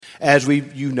As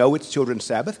it's Children's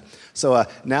Sabbath. So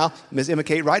now Ms. Emma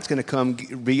Kate Wright's going to come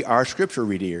be our scripture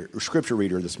reader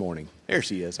this morning. There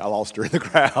she is. I lost her in the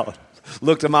crowd.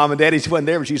 Looked at Mom and Daddy. She wasn't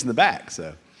there, but she's in the back.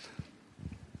 So.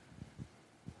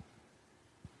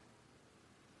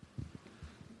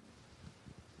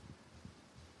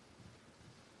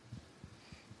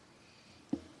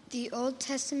 The Old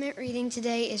Testament reading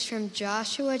today is from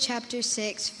Joshua chapter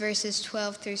 6, verses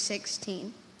 12 through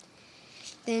 16.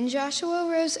 Then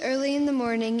Joshua rose early in the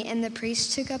morning, and the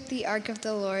priests took up the ark of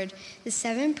the Lord, the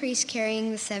 7 priests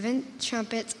carrying the 7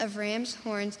 trumpets of ram's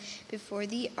horns before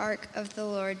the ark of the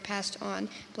Lord passed on,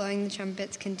 blowing the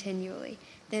trumpets continually.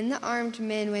 Then the armed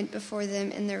men went before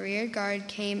them, and the rear guard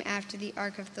came after the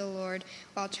ark of the Lord,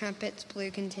 while trumpets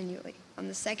blew continually. On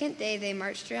the 2nd day they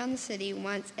marched around the city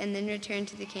once and then returned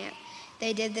to the camp.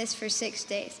 They did this for 6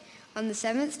 days. On the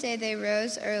 7th day they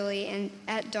rose early and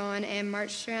at dawn and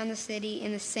marched around the city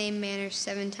in the same manner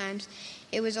 7 times.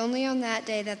 It was only on that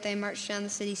day that they marched around the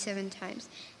city 7 times.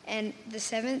 And the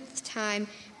 7th time,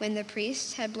 when the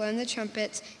priests had blown the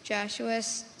trumpets, Joshua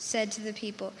said to the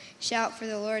people, "Shout, for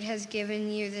the Lord has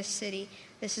given you this city."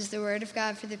 This is the word of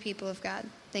God for the people of God.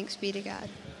 Thanks be to God.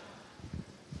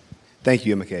 Thank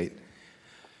you, Emma Kate.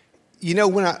 You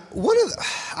know,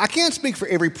 I can't speak for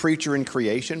every preacher in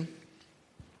creation,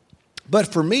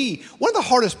 but for me, one of the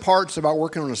hardest parts about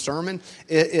working on a sermon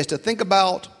is to think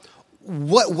about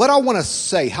what I want to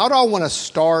say. How do I want to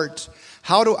start?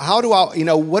 How do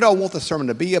I, what do I want the sermon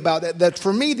to be about? That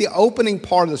for me, the opening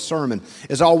part of the sermon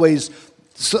is always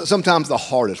sometimes the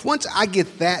hardest. Once I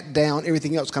get that down,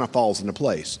 everything else kind of falls into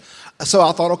place. So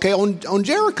I thought, okay, on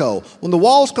Jericho, when the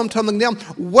walls come tumbling down,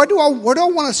 where do I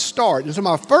want to start? And so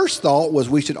my first thought was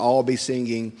we should all be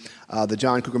singing the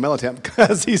John Cougar Mellencamp,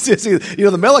 because he says, the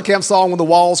Mellencamp song, "When the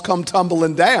Walls Come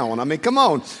Tumbling Down." I mean, come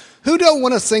on. Who don't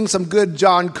want to sing some good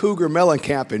John Cougar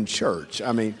Mellencamp in church?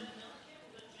 I mean,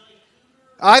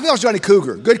 I think it was Johnny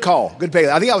Cougar. Good call. Good pay.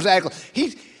 I think I was actually,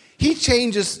 he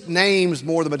changes names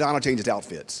more than Madonna changes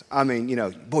outfits. I mean,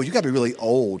 boy, you got to be really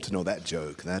old to know that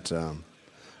joke. That's,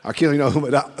 our kids know who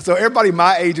Madonna. So everybody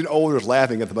my age and older is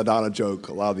laughing at the Madonna joke.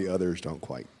 A lot of the others don't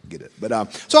quite get it. But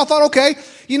so I thought, okay,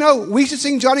 we should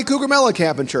sing Johnny Cougar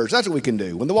Mellencamp in church. That's what we can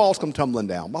do when the walls come tumbling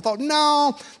down. I thought,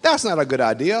 no, that's not a good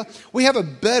idea. We have a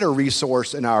better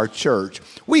resource in our church.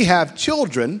 We have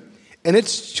children, and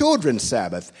it's Children's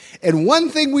Sabbath. And one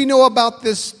thing we know about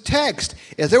this text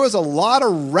is there was a lot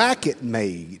of racket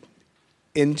made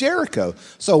in Jericho.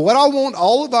 So what I want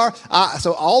all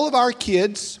of our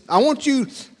kids, I want you,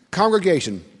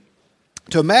 congregation,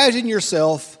 to imagine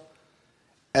yourself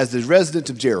as the residents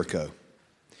of Jericho.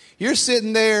 You're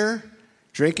sitting there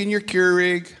drinking your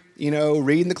Keurig,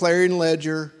 reading the Clarion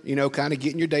Ledger, kind of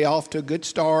getting your day off to a good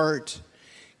start,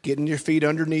 getting your feet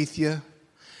underneath you.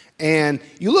 And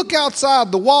you look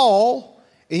outside the wall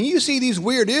and you see these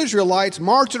weird Israelites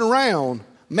marching around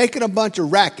making a bunch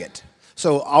of racket.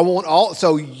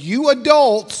 So you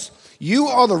adults, you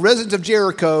are the residents of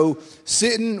Jericho,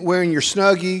 sitting wearing your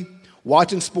Snuggie,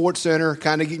 watching Sports Center,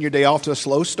 kind of getting your day off to a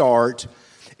slow start.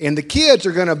 And the kids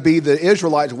are going to be the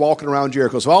Israelites walking around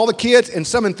Jericho. So all the kids and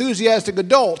some enthusiastic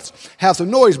adults have some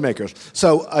noisemakers.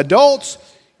 So adults,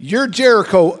 you're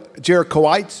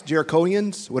Jerichoians,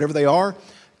 whatever they are.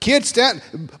 Kids,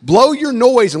 blow your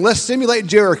noise and let's simulate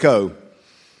Jericho.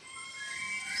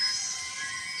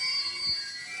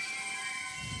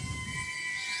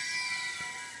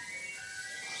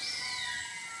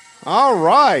 All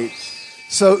right.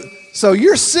 So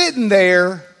you're sitting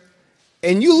there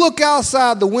and you look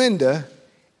outside the window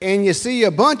and you see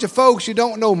a bunch of folks you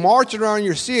don't know marching around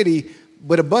your city,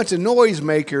 but a bunch of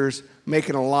noisemakers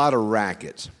making a lot of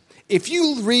rackets. If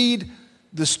you read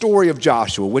the story of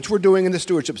Joshua, which we're doing in the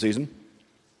stewardship season,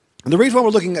 and the reason why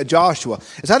we're looking at Joshua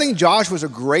is I think Joshua is a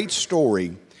great story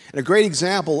and a great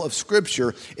example of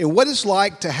Scripture in what it's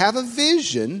like to have a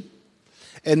vision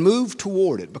and move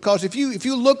toward it. Because if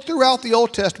you look throughout the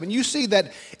Old Testament, you see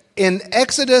that in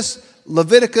Exodus,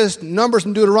 Leviticus, Numbers,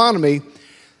 and Deuteronomy,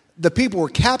 the people were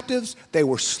captives, they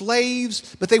were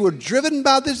slaves, but they were driven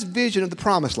by this vision of the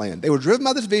Promised Land. They were driven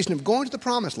by this vision of going to the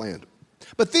Promised Land.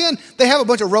 But then they have a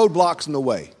bunch of roadblocks in the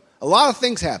way. A lot of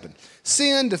things happen.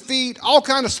 Sin, defeat, all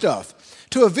kind of stuff.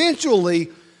 To eventually,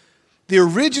 the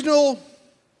original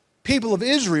people of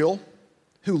Israel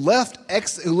who left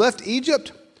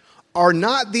Egypt are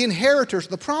not the inheritors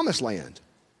of the Promised Land,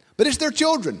 but it's their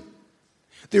children.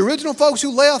 The original folks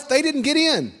who left, they didn't get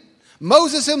in.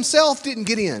 Moses himself didn't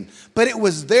get in, but it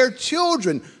was their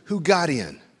children who got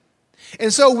in.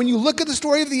 And so when you look at the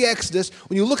story of the Exodus,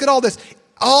 when you look at all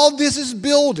this is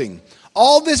building.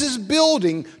 All this is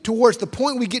building towards the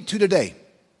point we get to today.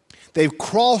 They've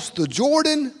crossed the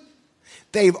Jordan.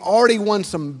 They've already won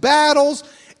some battles,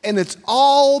 and it's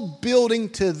all building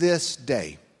to this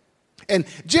day. And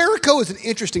Jericho is an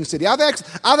interesting city. I've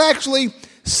actually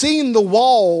seen the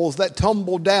walls that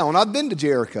tumbled down. I've been to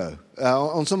Jericho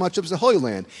on some of my trips to Holy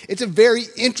Land. It's a very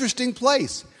interesting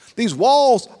place. These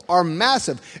walls are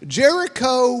massive.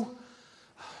 Jericho,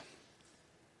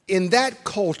 in that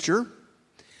culture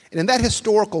and in that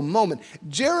historical moment,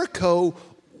 Jericho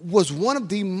was one of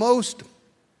the most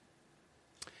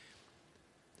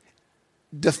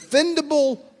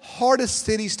defendable, hardest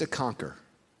cities to conquer.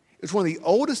 It was one of the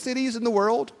oldest cities in the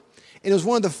world, and it was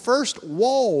one of the first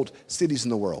walled cities in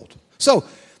the world. So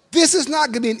this is not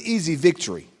going to be an easy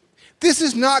victory. This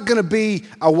is not going to be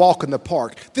a walk in the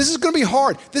park. This is going to be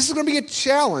hard. This is going to be a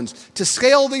challenge to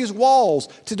scale these walls,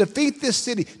 to defeat this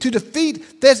city, to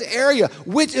defeat this area,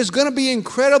 which is going to be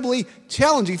incredibly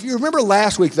challenging. If you remember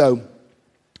last week, though,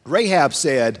 Rahab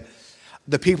said,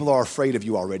 the people are afraid of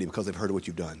you already because they've heard of what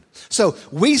you've done. So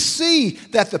we see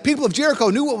that the people of Jericho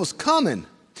knew what was coming.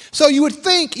 So you would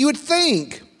think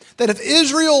that if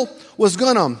Israel was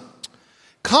going to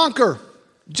conquer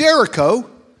Jericho,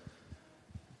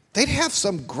 they'd have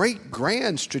some great,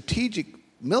 grand, strategic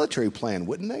military plan,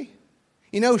 wouldn't they?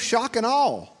 You know, shock and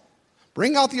awe.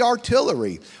 Bring out the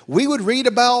artillery. We would read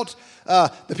about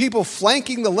the people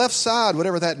flanking the left side,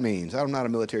 whatever that means. I'm not a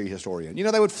military historian. You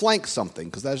know, they would flank something,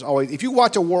 because that's always, if you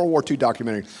watch a World War II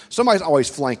documentary, somebody's always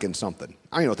flanking something.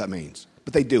 I don't know what that means,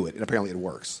 but they do it, and apparently it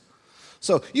works.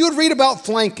 So you would read about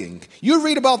flanking. You would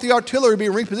read about the artillery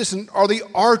being repositioned, or the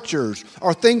archers,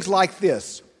 or things like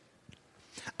this.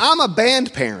 I'm a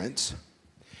band parent.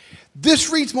 This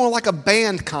reads more like a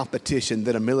band competition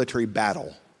than a military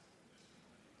battle.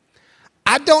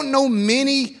 I don't know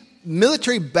many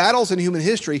military battles in human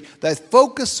history that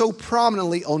focus so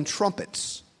prominently on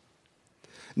trumpets.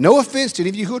 No offense to any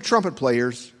of you who are trumpet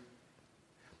players,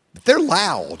 but they're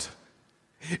loud.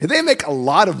 And they make a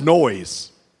lot of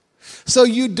noise. So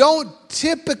you don't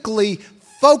typically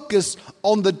focus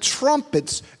on the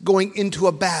trumpets going into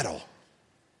a battle.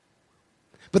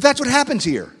 But that's what happens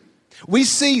here. We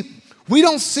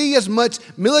don't see as much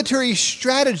military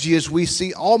strategy as we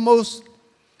see almost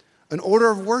an order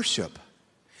of worship.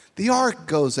 The ark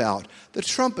goes out. The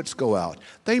trumpets go out.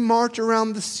 They march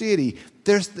around the city.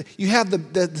 You have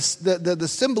the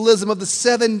symbolism of the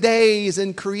 7 days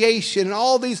and creation and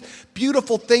all these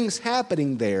beautiful things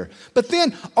happening there. But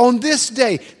then on this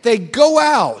day, they go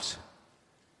out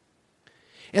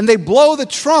and they blow the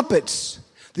trumpets.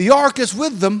 The ark is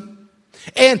with them.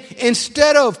 And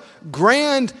instead of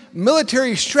grand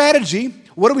military strategy,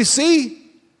 what do we see?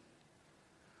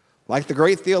 Like the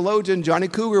great theologian Johnny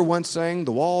Cougar once sang,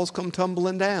 the walls come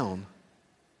tumbling down.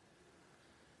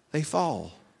 They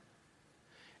fall.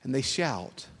 And they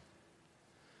shout.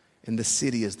 And the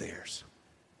city is theirs.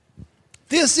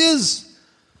 This is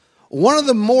one of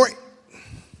the more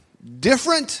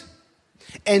different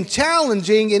and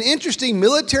challenging and interesting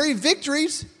military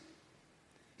victories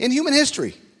in human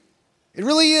history. It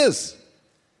really is.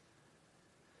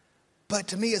 But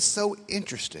to me, it's so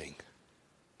interesting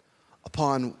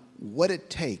upon what it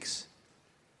takes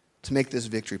to make this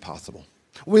victory possible.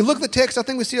 When we look at the text, I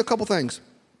think we see a couple things.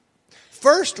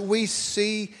 First, we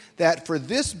see that for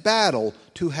this battle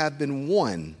to have been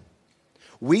won,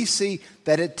 we see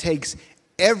that it takes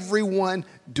everyone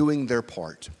doing their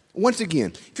part. Once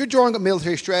again, if you're drawing up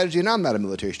military strategy, and I'm not a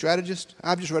military strategist,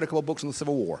 I've just read a couple books on the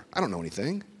Civil War. I don't know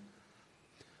anything.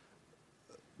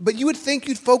 But you would think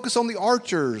you'd focus on the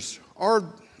archers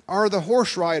or the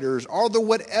horse riders or the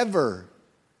whatever.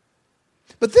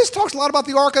 But this talks a lot about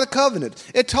the Ark of the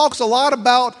Covenant. It talks a lot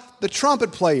about the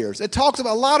trumpet players. It talks a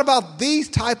lot about these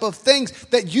type of things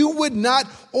that you would not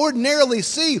ordinarily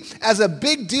see as a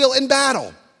big deal in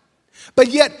battle. But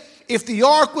yet, if the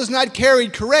ark was not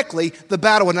carried correctly, the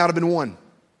battle would not have been won.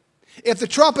 If the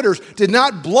trumpeters did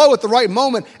not blow at the right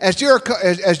moment, as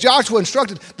Joshua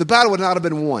instructed, the battle would not have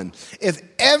been won. If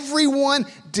everyone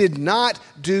did not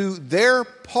do their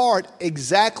part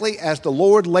exactly as the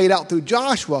Lord laid out through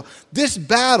Joshua, this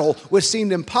battle, which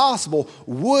seemed impossible,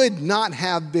 would not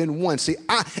have been won. See,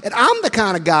 I'm the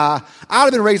kind of guy, I'd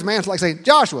have been raising my hands like saying,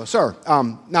 Joshua, sir,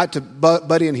 not to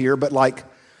butt in here, but like,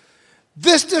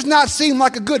 this does not seem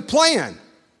like a good plan.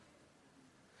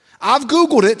 I've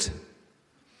Googled it.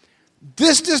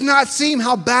 This does not seem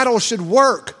how battles should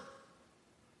work.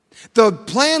 The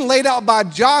plan laid out by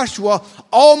Joshua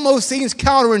almost seems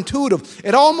counterintuitive.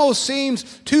 It almost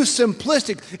seems too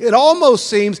simplistic. It almost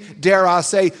seems, dare I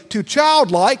say, too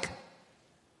childlike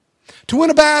to win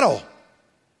a battle.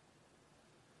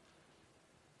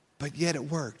 But yet it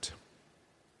worked.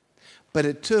 But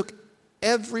it took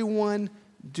everyone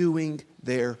doing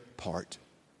their part.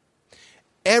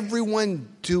 Everyone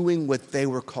doing what they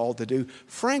were called to do.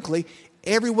 Frankly,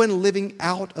 everyone living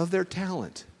out of their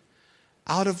talent,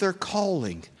 out of their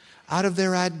calling, out of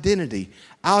their identity,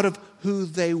 out of who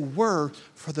they were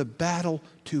for the battle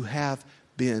to have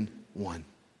been won.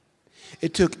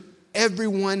 It took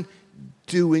everyone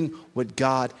doing what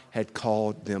God had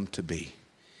called them to be.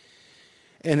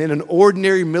 And in an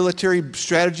ordinary military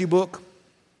strategy book,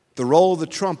 the role of the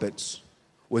trumpets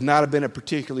would not have been a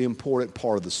particularly important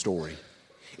part of the story.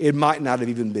 It might not have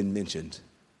even been mentioned.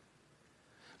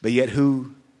 But yet,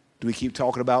 who do we keep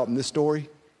talking about in this story?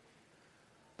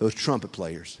 Those trumpet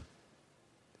players.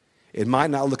 It might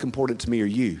not look important to me or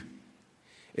you.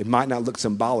 It might not look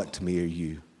symbolic to me or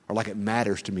you, or like it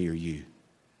matters to me or you.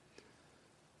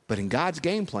 But in God's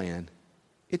game plan,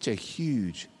 it's a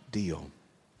huge deal.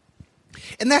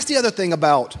 And that's the other thing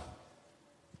about,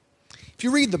 if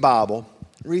you read the Bible,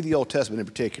 read the Old Testament in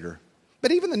particular,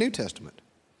 but even the New Testament.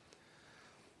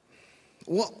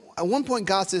 Well, at one point,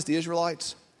 God says to the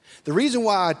Israelites, the reason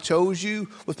why I chose you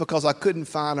was because I couldn't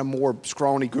find a more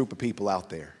scrawny group of people out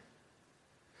there.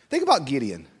 Think about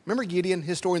Gideon. Remember Gideon,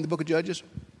 his story in the book of Judges?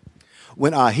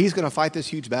 When he's going to fight this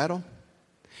huge battle,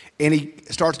 and he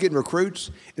starts getting recruits,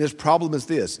 and his problem is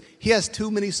this. He has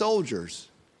too many soldiers.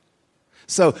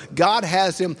 So God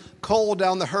has him cull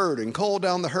down the herd and cull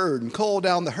down the herd and cull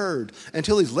down the herd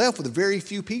until he's left with very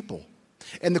few people.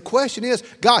 And the question is,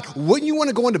 God, wouldn't you want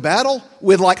to go into battle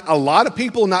with like a lot of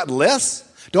people, not less?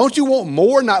 Don't you want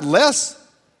more, not less?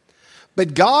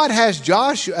 But God has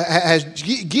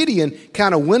Gideon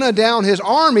kind of winnow down his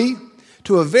army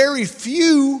to a very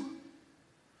few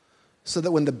so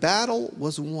that when the battle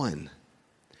was won,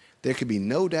 there could be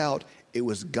no doubt it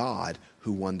was God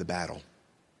who won the battle.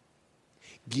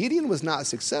 Gideon was not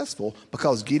successful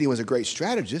because Gideon was a great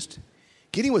strategist.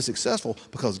 Gideon was successful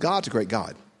because God's a great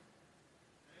God.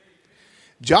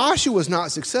 Joshua was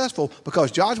not successful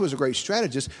because Joshua was a great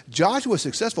strategist. Joshua was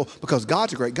successful because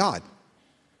God's a great God.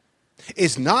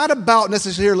 It's not about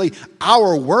necessarily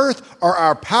our worth or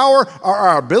our power or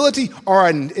our ability or our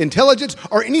intelligence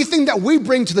or anything that we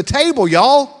bring to the table,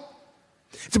 y'all.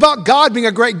 It's about God being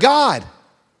a great God.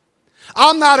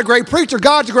 I'm not a great preacher.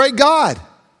 God's a great God.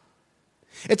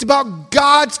 It's about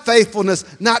God's faithfulness,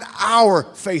 not our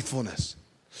faithfulness.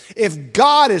 If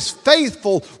God is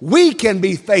faithful, we can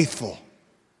be faithful.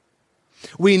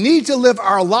 We need to live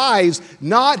our lives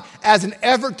not as an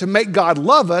effort to make God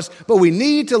love us, but we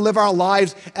need to live our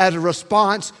lives as a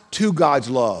response to God's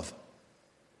love.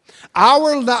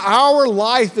 Our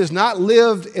life is not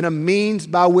lived in a means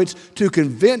by which to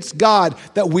convince God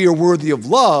that we are worthy of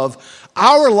love.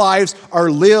 Our lives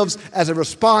are lived as a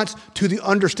response to the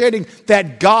understanding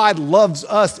that God loves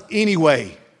us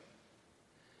anyway.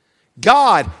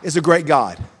 God is a great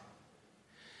God,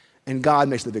 and God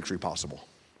makes the victory possible.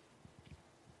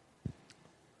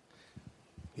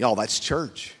 Y'all, that's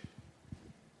church.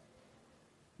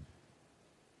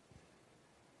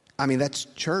 I mean, that's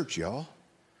church, y'all.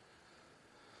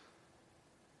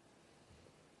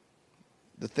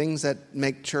 The things that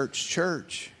make church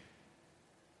church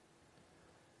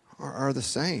are the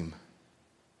same.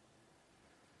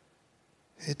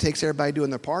 It takes everybody doing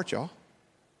their part, y'all.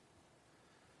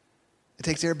 It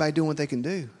takes everybody doing what they can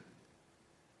do.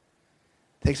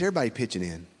 It takes everybody pitching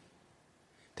in.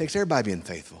 It takes everybody being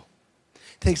faithful.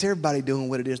 It takes everybody doing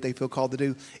what it is they feel called to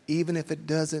do, even if it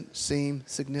doesn't seem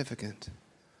significant.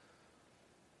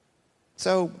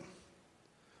 So,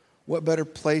 what better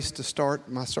place to start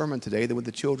my sermon today than with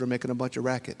the children making a bunch of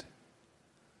racket?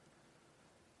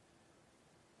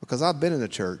 Because I've been in a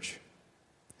church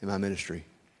in my ministry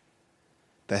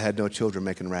that had no children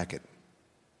making racket.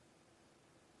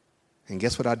 And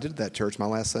guess what I did at that church my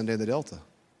last Sunday in the Delta?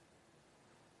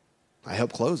 I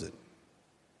helped close it.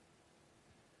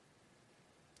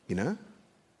 You know?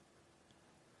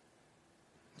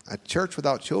 A church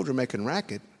without children making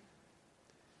racket,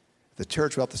 the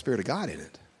church without the Spirit of God in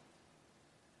it.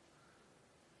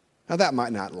 Now that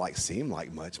might not seem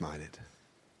like much, might it?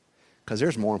 Because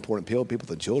there's more important people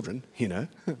than children, you know,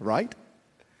 right?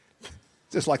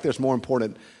 Just like there's more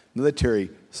important military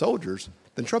soldiers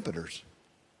than trumpeters.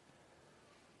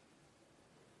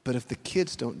 But if the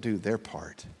kids don't do their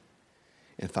part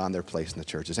and find their place in the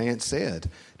church, as Aunt said,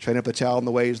 train up a child in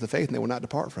the ways of the faith and they will not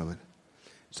depart from it.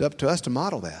 It's up to us to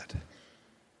model that.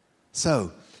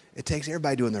 So it takes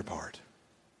everybody doing their part.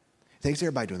 It takes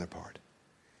everybody doing their part.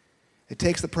 It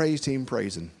takes the praise team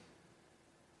praising.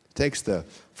 It takes the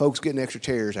folks getting extra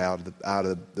chairs out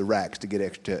of the racks to get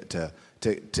extra to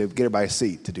get everybody a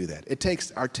seat to do that. It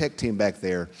takes our tech team back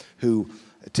there who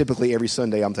typically every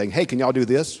Sunday I'm thinking, hey, can y'all do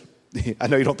this? I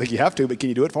know you don't think you have to, but can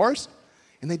you do it for us?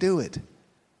 And they do it.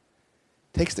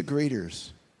 Takes the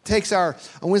greeters.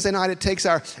 On Wednesday night,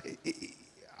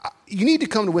 you need to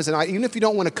come to Wednesday night, even if you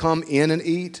don't want to come in and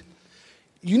eat.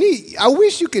 I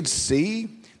wish you could see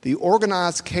the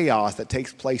organized chaos that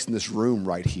takes place in this room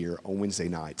right here on Wednesday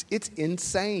nights. It's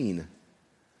insane.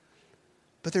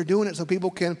 But they're doing it so people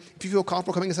can, if you feel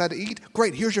comfortable coming inside to eat,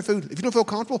 great, here's your food. If you don't feel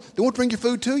comfortable, they won't bring your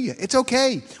food to you. It's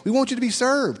okay. We want you to be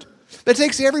served. But it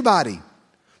takes everybody.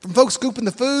 From folks scooping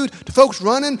the food, to folks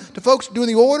running, to folks doing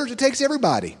the orders, it takes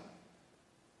everybody.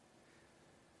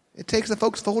 It takes the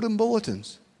folks folding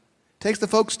bulletins. It takes the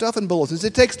folks stuffing bulletins.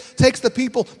 It takes the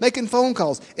people making phone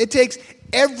calls. It takes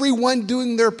everyone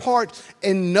doing their part.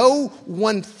 And no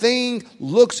one thing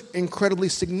looks incredibly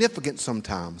significant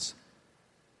sometimes.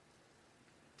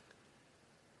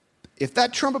 If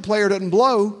that trumpet player doesn't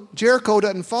blow, Jericho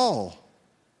doesn't fall.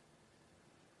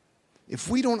 If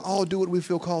we don't all do what we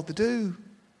feel called to do,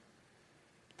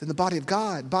 then the body of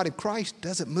God, body of Christ,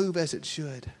 doesn't move as it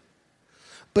should.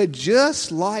 But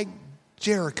just like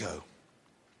Jericho,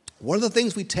 one of the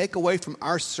things we take away from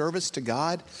our service to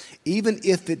God, even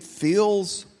if it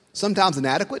feels sometimes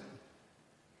inadequate,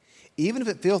 even if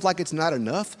it feels like it's not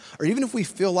enough, or even if we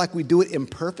feel like we do it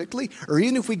imperfectly, or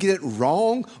even if we get it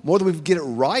wrong more than we get it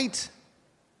right,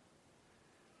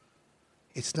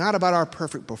 it's not about our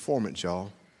perfect performance,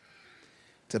 y'all.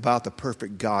 It's about the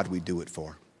perfect God we do it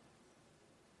for.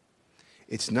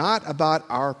 It's not about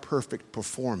our perfect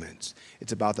performance.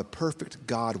 It's about the perfect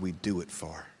God we do it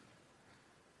for.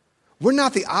 We're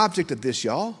not the object of this,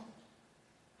 y'all.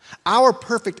 Our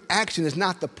perfect action is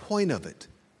not the point of it.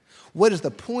 What is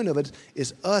the point of it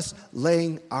is us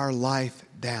laying our life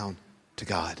down to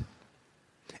God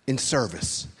in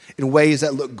service, in ways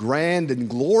that look grand and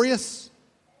glorious,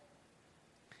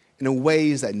 and in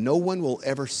ways that no one will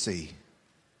ever see.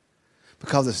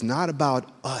 Because it's not about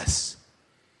us.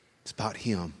 It's about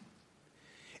Him.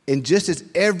 And just as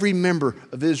every member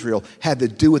of Israel had to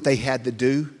do what they had to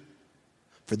do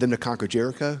for them to conquer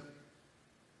Jericho,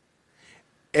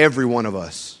 every one of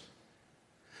us,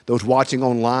 those watching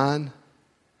online,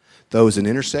 those in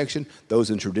intersection, those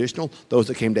in traditional, those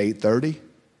that came to 8:30,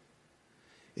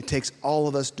 it takes all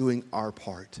of us doing our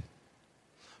part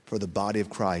for the body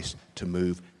of Christ to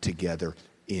move together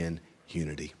in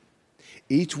unity.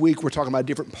 Each week we're talking about a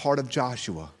different part of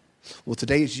Joshua. Well,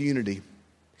 today it's unity.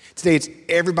 Today it's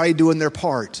everybody doing their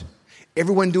part.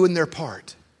 Everyone doing their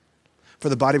part for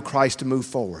the body of Christ to move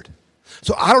forward.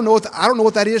 So I don't know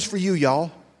what that is for you,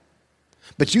 y'all.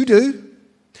 But you do.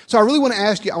 So I really want to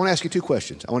ask you two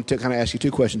questions. I want to kind of ask you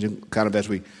two questions kind of as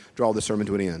we draw this sermon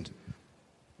to an end.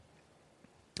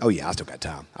 Oh yeah, I still got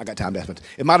time. I got time to ask.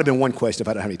 It might have been one question if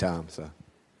I didn't have any time. So.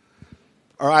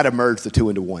 Or I'd have merged the two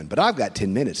into one. But I've got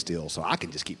 10 minutes still, so I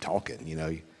can just keep talking, you know.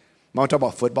 You want to talk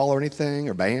about football or anything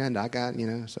or band? I got, you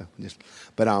know, so just.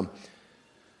 But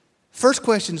first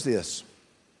question's this.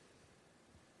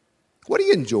 What do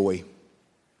you enjoy?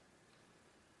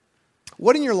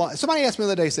 What in your life? Somebody asked me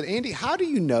the other day, said, Andy, how do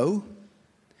you know?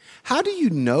 How do you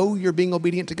know you're being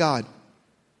obedient to God?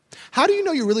 How do you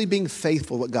know you're really being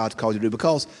faithful to what God's called you to do?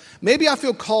 Because maybe I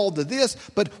feel called to this,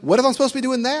 but what if I'm supposed to be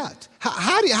doing that?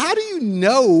 How do you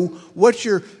know what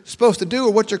you're supposed to do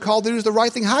or what you're called to do is the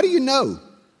right thing? How do you know?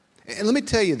 And let me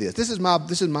tell you this. This is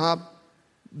my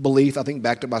belief, I think,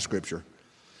 backed up by Scripture.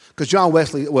 Because John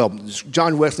Wesley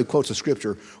quotes a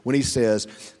Scripture when he says,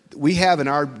 we have in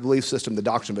our belief system the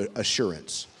doctrine of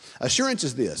assurance. Assurance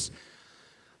is this.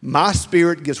 My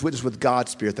spirit gives witness with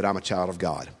God's spirit that I'm a child of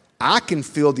God. I can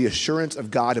feel the assurance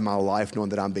of God in my life knowing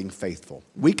that I'm being faithful.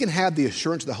 We can have the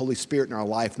assurance of the Holy Spirit in our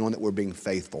life knowing that we're being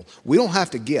faithful. We don't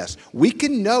have to guess. We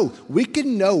can know. We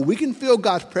can feel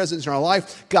God's presence in our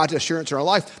life, God's assurance in our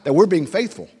life that we're being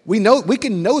faithful. We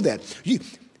can know that.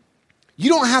 You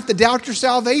don't have to doubt your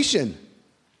salvation.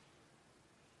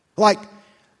 Like,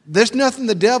 there's nothing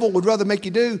the devil would rather make you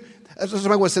do.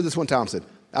 Somebody once said this one time,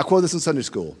 I quoted this in Sunday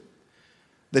school.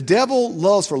 The devil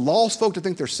loves for lost folk to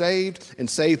think they're saved and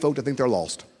saved folk to think they're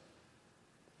lost.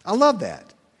 I love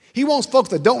that. He wants folks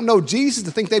that don't know Jesus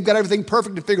to think they've got everything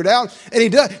perfect and figured out. And he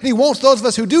does. And he wants those of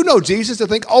us who do know Jesus to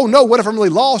think, oh no, what if I'm really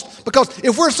lost? Because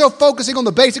if we're so focusing on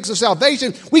the basics of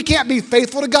salvation, we can't be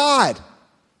faithful to God.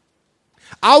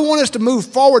 I want us to move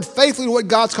forward faithfully to what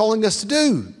God's calling us to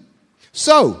do.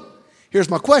 So, here's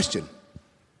my question.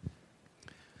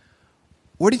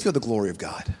 Where do you feel the glory of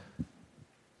God?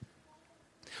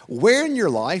 Where in your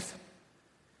life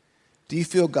do you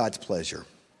feel God's pleasure?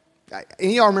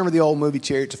 Any of y'all remember the old movie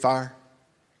Chariots of Fire?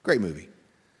 Great movie.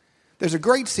 There's a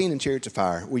great scene in Chariots of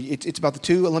Fire. It's about the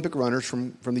two Olympic runners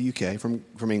from the UK,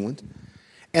 from England.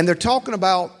 And they're talking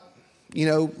about,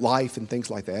 life and things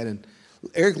like that. And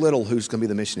Eric Little, who's going to be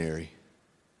the missionary,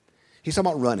 he's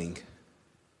talking about running.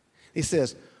 He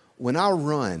says, when I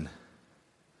run,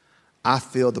 I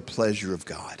feel the pleasure of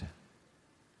God.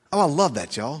 Oh, I love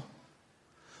that, y'all.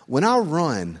 When I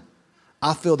run,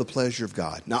 I feel the pleasure of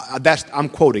God. Now, I'm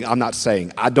quoting. I'm not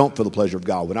saying I don't feel the pleasure of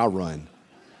God when I run.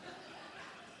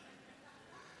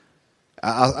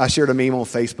 I shared a meme on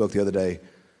Facebook the other day.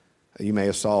 You may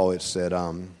have saw it. Said,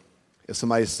 if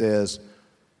somebody says,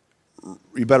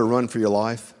 you better run for your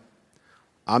life,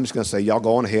 I'm just going to say, y'all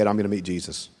go on ahead. I'm going to meet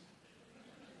Jesus.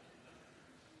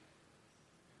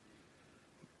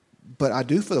 But I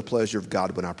do feel the pleasure of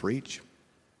God when I preach.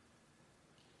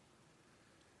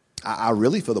 I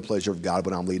really feel the pleasure of God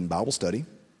when I'm leading Bible study.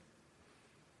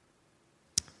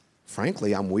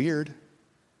 Frankly, I'm weird.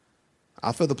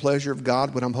 I feel the pleasure of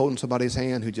God when I'm holding somebody's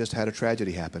hand who just had a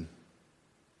tragedy happen.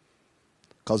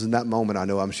 Because in that moment, I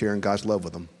know I'm sharing God's love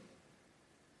with them.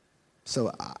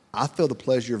 So I feel the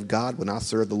pleasure of God when I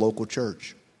serve the local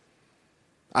church.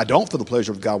 I don't feel the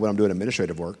pleasure of God when I'm doing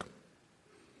administrative work.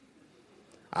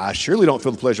 I surely don't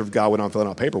feel the pleasure of God when I'm filling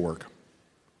out paperwork.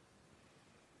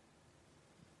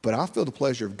 But I feel the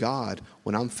pleasure of God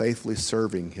when I'm faithfully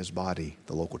serving his body,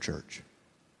 the local church.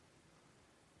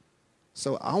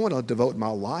 So I want to devote my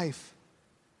life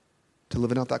to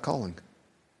living out that calling.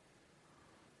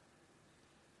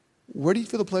 Where do you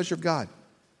feel the pleasure of God?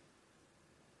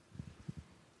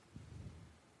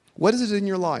 What is it in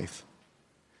your life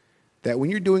that when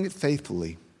you're doing it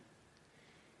faithfully,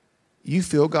 you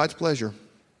feel God's pleasure?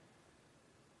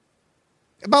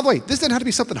 And by the way, this doesn't have to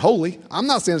be something holy. I'm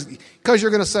not saying because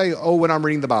you're going to say, oh, when I'm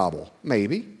reading the Bible.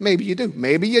 Maybe you do.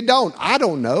 Maybe you don't. I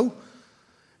don't know.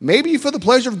 Maybe you feel the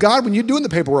pleasure of God when you're doing the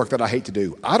paperwork that I hate to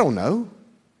do. I don't know.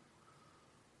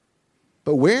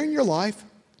 But where in your life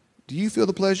do you feel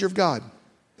the pleasure of God?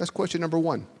 That's question number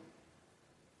one.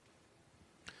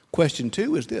 Question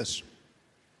two is this.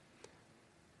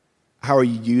 How are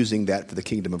you using that for the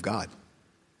kingdom of God?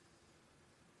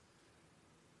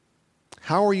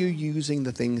 How are you using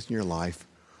the things in your life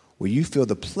where you feel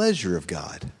the pleasure of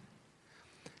God?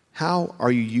 How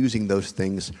are you using those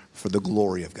things for the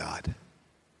glory of God?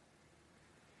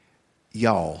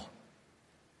 Y'all,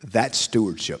 that's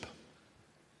stewardship.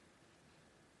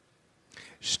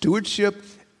 Stewardship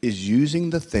is using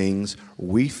the things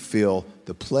we feel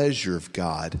the pleasure of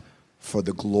God for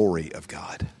the glory of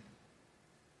God.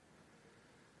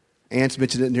 Ant's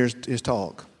mentioned it in his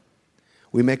talk.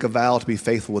 We make a vow to be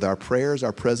faithful with our prayers,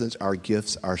 our presence, our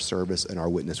gifts, our service, and our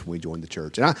witness when we join the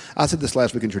church. And I said this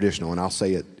last week in Traditional, and I'll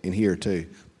say it in here too.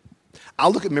 I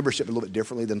look at membership a little bit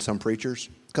differently than some preachers.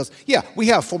 Because, we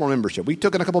have formal membership. We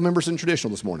took in a couple members in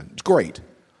Traditional this morning. It's great.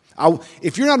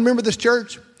 If you're not a member of this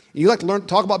church, and you like to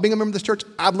talk about being a member of this church,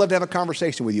 I'd love to have a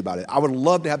conversation with you about it. I would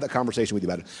love to have that conversation with you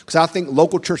about it. Because I think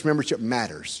local church membership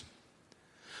matters.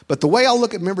 But the way I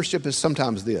look at membership is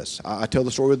sometimes this. I tell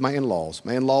the story with my in-laws.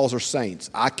 My in-laws are saints.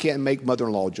 I can't make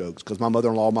mother-in-law jokes because my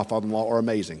mother-in-law and my father-in-law are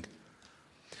amazing.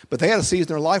 But they had a season in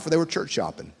their life where they were church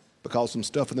shopping because of some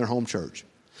stuff in their home church.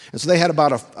 And so they had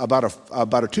about a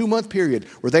 2-month period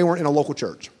where they weren't in a local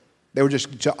church. They were just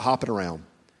hopping around.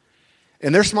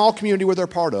 In their small community where they're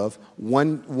part of,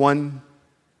 one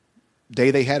day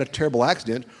they had a terrible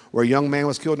accident where a young man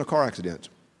was killed in a car accident.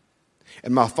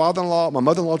 And my mother-in-law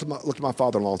looked at my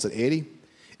father-in-law and said, Eddie,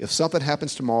 if something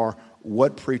happens tomorrow,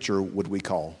 what preacher would we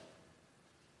call?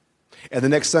 And the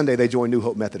next Sunday, they joined New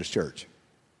Hope Methodist Church.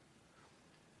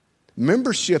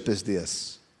 Membership is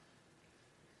this.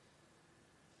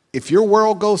 If your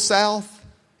world goes south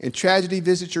and tragedy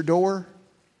visits your door,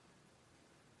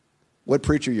 what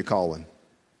preacher are you calling?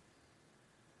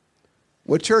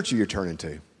 What church are you turning to?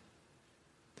 And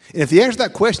if the answer to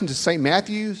that question is St.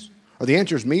 Matthew's, or the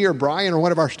answer is me or Brian or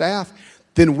one of our staff,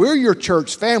 then we're your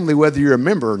church family whether you're a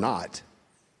member or not.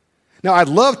 Now, I'd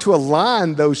love to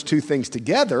align those two things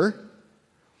together.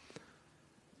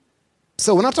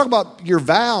 So when I talk about your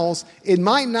vows, it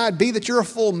might not be that you're a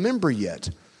full member yet.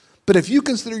 But if you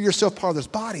consider yourself part of this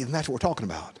body, then that's what we're talking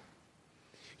about.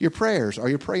 Your prayers, are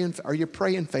you praying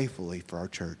faithfully for our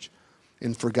church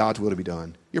and for God's will to be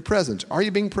done? Your presence, are you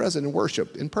being present in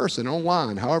worship, in person,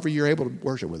 online, however you're able to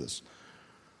worship with us?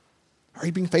 Are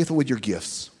you being faithful with your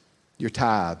gifts, your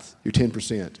tithes, your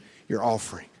 10%, your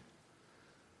offering?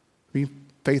 Are you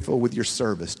faithful with your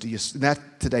service? Do you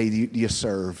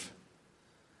serve?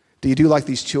 Do you do like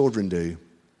these children do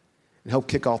and help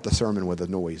kick off the sermon with a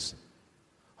noise?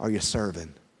 Are you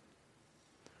serving?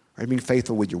 Are you being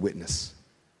faithful with your witness?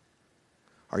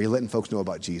 Are you letting folks know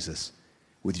about Jesus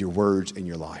with your words and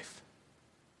your life?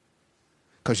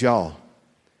 Because y'all,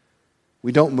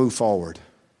 we don't move forward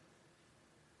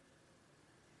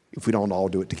if we don't all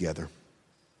do it together.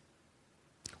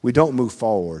 We don't move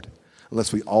forward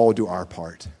unless we all do our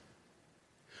part.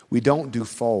 We don't move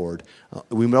forward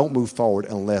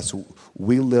unless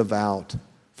we live out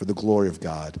for the glory of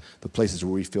God, the places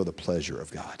where we feel the pleasure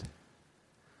of God.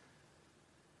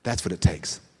 That's what it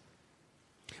takes.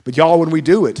 But y'all, when we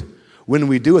do it,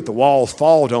 the walls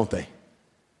fall, don't they?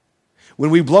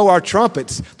 When we blow our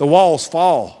trumpets, the walls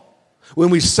fall. When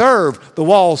we serve, the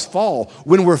walls fall.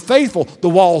 When we're faithful, the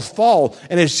walls fall.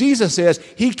 And as Jesus says,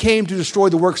 he came to destroy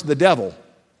the works of the devil.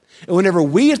 And whenever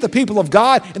we as the people of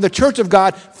God and the church of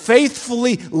God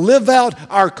faithfully live out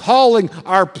our calling,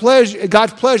 our pleasure,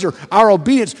 God's pleasure, our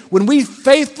obedience, when we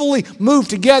faithfully move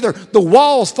together, the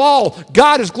walls fall,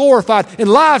 God is glorified, and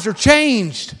lives are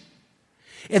changed.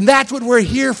 And that's what we're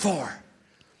here for.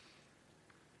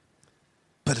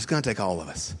 But it's going to take all of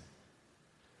us.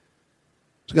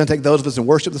 It's going to take those of us in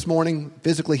worship this morning,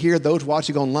 physically here, those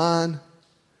watching online.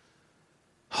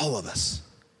 All of us.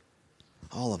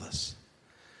 All of us.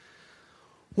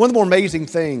 One of the more amazing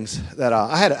things that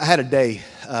I had a day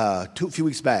a few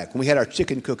weeks back when we had our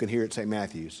chicken cooking here at St.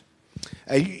 Matthew's.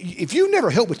 If you never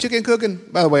helped with chicken cooking,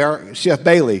 by the way, our Chef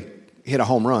Bailey hit a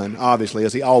home run, obviously,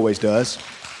 as he always does.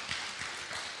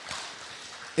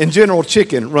 In general,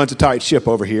 chicken runs a tight ship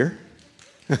over here.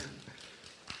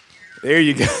 There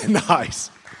you go. Nice.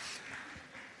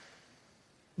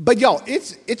 But y'all,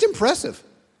 it's impressive.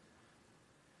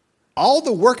 All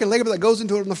the work and labor that goes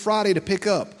into it on the Friday to pick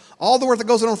up, all the work that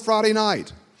goes in on Friday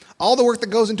night, all the work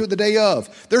that goes into it the day of.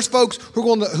 There's folks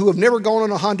who have never gone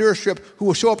on a Honduras trip who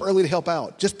will show up early to help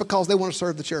out just because they want to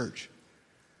serve the church.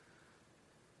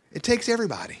 It takes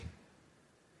everybody.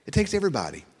 It takes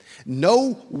everybody.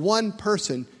 No one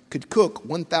person could cook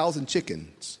 1,000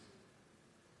 chickens.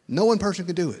 No one person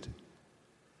could do it.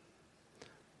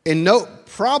 And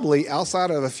probably outside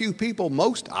of a few people,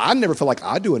 I never feel like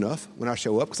I do enough when I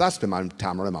show up because I spend my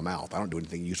time running my mouth. I don't do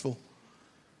anything useful.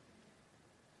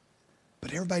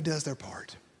 But everybody does their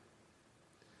part.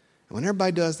 And when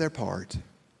everybody does their part,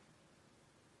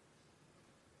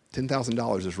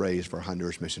 $10,000 is raised for a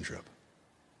Honduras mission trip.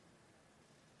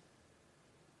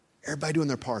 Everybody doing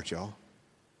their part, y'all.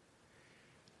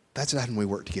 That's what happens when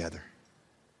we work together.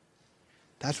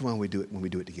 That's when we do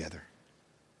it together.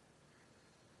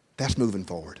 That's moving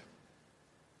forward.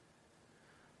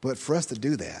 But for us to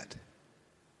do that,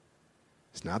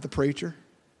 it's not the preacher.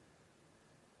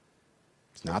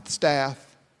 It's not the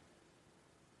staff.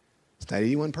 It's not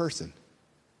any one person.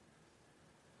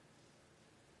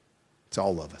 It's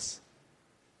all of us.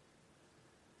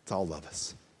 It's all of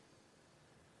us.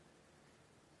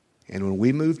 And when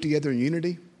we move together in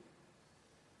unity,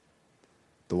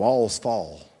 the walls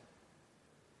fall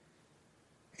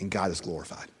and God is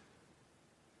glorified.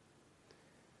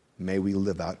 May we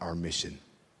live out our mission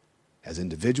as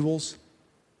individuals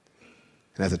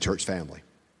and as a church family.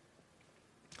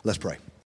 Let's pray.